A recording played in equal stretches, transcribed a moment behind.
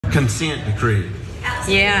consent decree.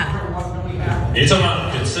 Yeah. You talking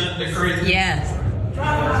about consent decree? Yes.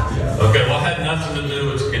 Okay, well, it had nothing to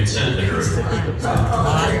do with consent decree.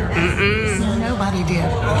 Nobody did.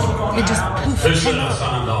 It just poof. Who said I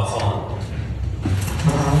signed off on it?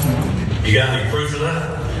 You got any proof of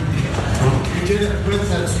that? You did it with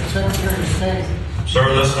the Secretary of State.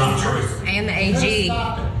 Sir, that's not true. And the AG.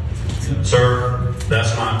 Sir,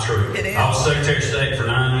 that's not true. I was Secretary of State for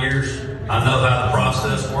 9 years. I know how the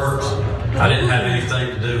process works. I didn't have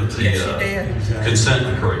anything to do with the consent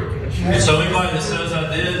decree. And so anybody that says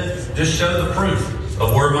I did, just show the proof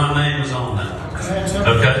of where my name is on that.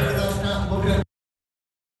 Okay?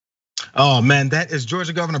 Oh man, that is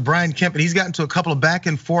Georgia Governor Brian Kemp, and he's gotten to a couple of back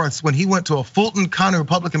and forths when he went to a Fulton County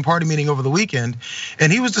Republican Party meeting over the weekend,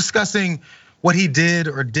 and he was discussing what he did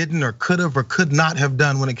or didn't or could have or could not have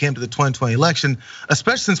done when it came to the 2020 election,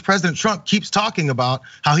 especially since President Trump keeps talking about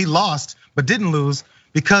how he lost but didn't lose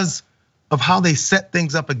because of how they set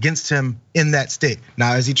things up against him in that state.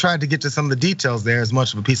 Now, as he tried to get to some of the details there, as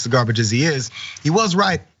much of a piece of garbage as he was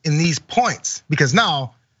right in these points, because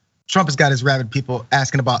now Trump has got his rabid people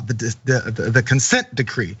asking about the consent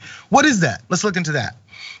decree. What is that? Let's look into that.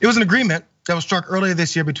 It was an agreement that was struck earlier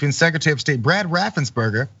this year between Secretary of State Brad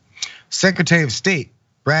Raffensperger,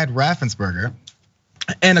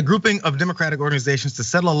 and a grouping of Democratic organizations to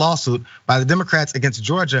settle a lawsuit by the Democrats against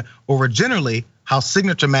Georgia over generally how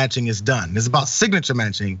signature matching is done. It's about signature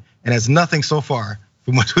matching and has nothing so far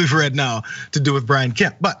from what we've read now to do with Brian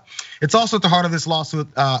Kemp. But it's also at the heart of this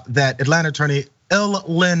lawsuit that Atlanta attorney L.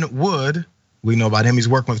 Lynn Wood, we know about him, he's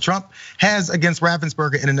working with Trump, has against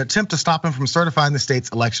Raffensperger in an attempt to stop him from certifying the state's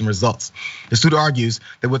election results. The suit argues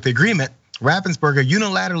that with the agreement, Raffensperger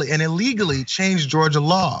unilaterally and illegally changed Georgia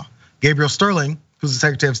law. Gabriel Sterling, who's the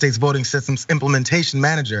Secretary of State's voting systems implementation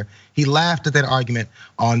manager, he laughed at that argument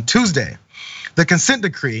on Tuesday. The consent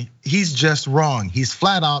decree, he's just wrong. He's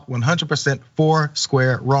flat out 100% four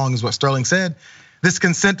square wrong is what Sterling said. This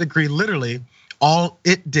consent decree, literally, all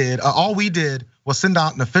we did was send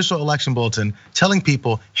out an official election bulletin telling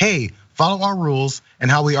people, hey, follow our rules and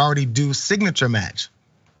how we already do signature match.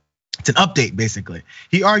 It's an update, basically.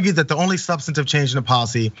 He argued that the only substantive change in a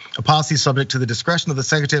policy subject to the discretion of the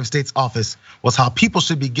Secretary of State's office, was how people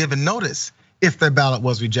should be given notice if their ballot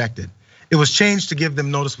was rejected. It was changed to give them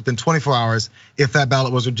notice within 24 hours if that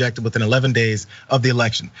ballot was rejected within 11 days of the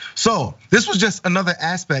election. So this was just another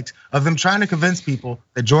aspect of them trying to convince people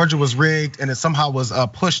that Georgia was rigged and it somehow was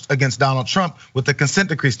pushed against Donald Trump with the consent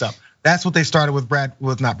decree stuff. That's what they started with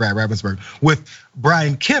with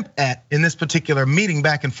Brian Kemp in this particular meeting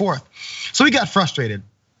back and forth. So he got frustrated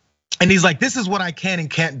and he's like, this is what I can and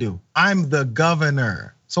can't do. I'm the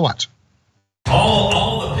governor. So watch.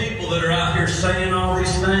 All the people that are out here saying all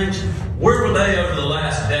these things, where were they over the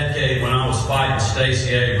last decade when I was fighting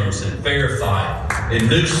Stacey Abrams in fair fight, in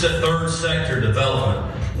new third sector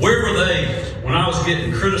development? Where were they when I was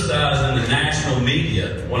getting criticized in the national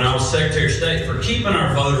media when I was Secretary of State for keeping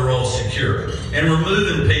our voter rolls secure and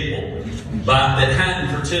removing people that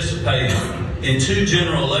hadn't participated in 2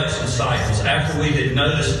 general election cycles after we had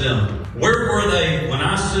noticed them? Where were they when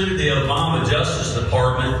I sued the Obama Justice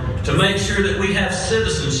Department to make sure that we have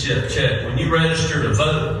citizenship check when you register to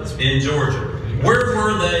vote in Georgia? Where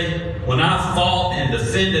were they when I fought and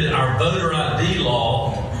defended our voter ID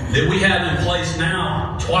law that we have in place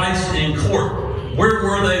now twice in court? Where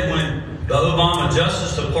were they when the Obama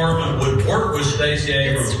Justice Department would work with Stacey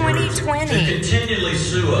Abrams to continually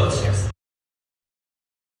sue us?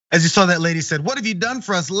 As you saw, that lady said, what have you done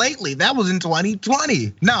for us lately? That was in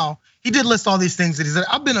 2020. Now, he did list all these things that he said.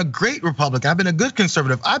 I've been a great Republican. I've been a good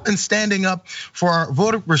conservative. I've been standing up for our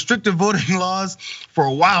restrictive voting laws for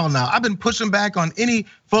a while now. I've been pushing back on any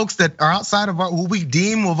folks that are outside of who we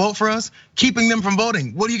deem will vote for us, keeping them from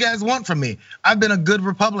voting. What do you guys want from me? I've been a good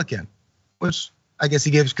Republican, which I guess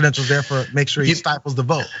he gave his credentials there for make sure he stifles the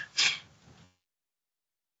vote.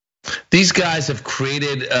 These guys have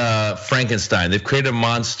created Frankenstein. They've created a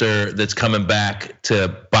monster that's coming back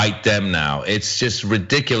to bite them now. It's just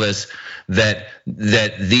ridiculous that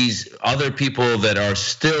these other people that are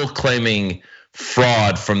still claiming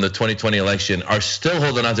fraud from the 2020 election are still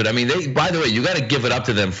holding on to it. I mean, by the way, you got to give it up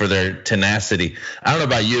to them for their tenacity. I don't know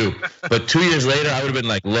about you, but 2 years later, I would have been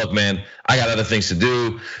like, look, man, I got other things to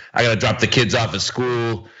do. I got to drop the kids off at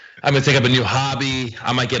school. I'm gonna take up a new hobby.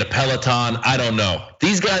 I might get a Peloton. I don't know.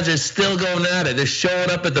 These guys are still going at it. They're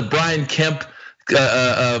showing up at the Brian Kemp,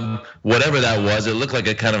 whatever that was. It looked like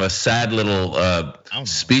a kind of a sad little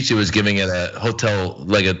speech he was giving at a hotel,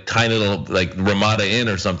 like a tiny little like Ramada Inn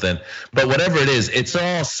or something. But whatever it is, it's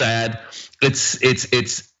all sad. It's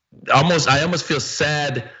I almost feel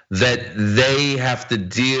sad that they have to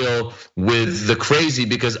deal with the crazy,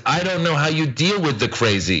 because I don't know how you deal with the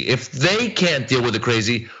crazy. If they can't deal with the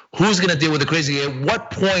crazy, who's gonna deal with the crazy? At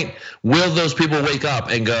what point will those people wake up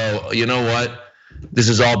and go, you know what? This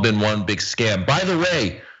has all been one big scam. By the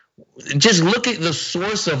way, just look at the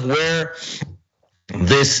source of where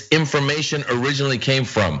this information originally came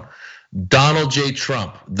from. Donald J.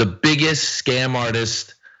 Trump, the biggest scam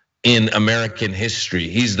artist in American history.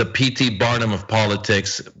 He's the P.T. Barnum of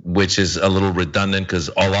politics, which is a little redundant because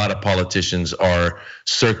a lot of politicians are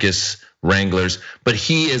circus wranglers, but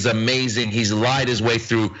he is amazing. He's lied his way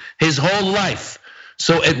through his whole life.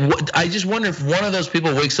 So I just wonder if one of those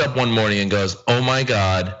people wakes up one morning and goes, oh my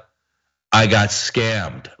God, I got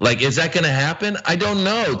scammed. Like, is that gonna happen? I don't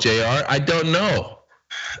know, JR, I don't know.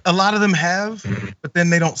 A lot of them have, but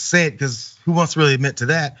then they don't say it because who wants to really admit to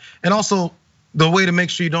that? And also, the way to make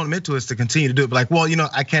sure you don't admit to it is to continue to do it. But like, well,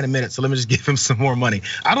 I can't admit it, so let me just give him some more money.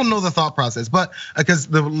 I don't know the thought process, but because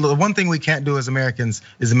the one thing we can't do as Americans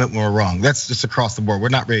is admit when we're wrong. That's just across the board. We're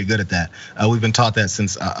not very good at that. We've been taught that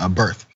since birth.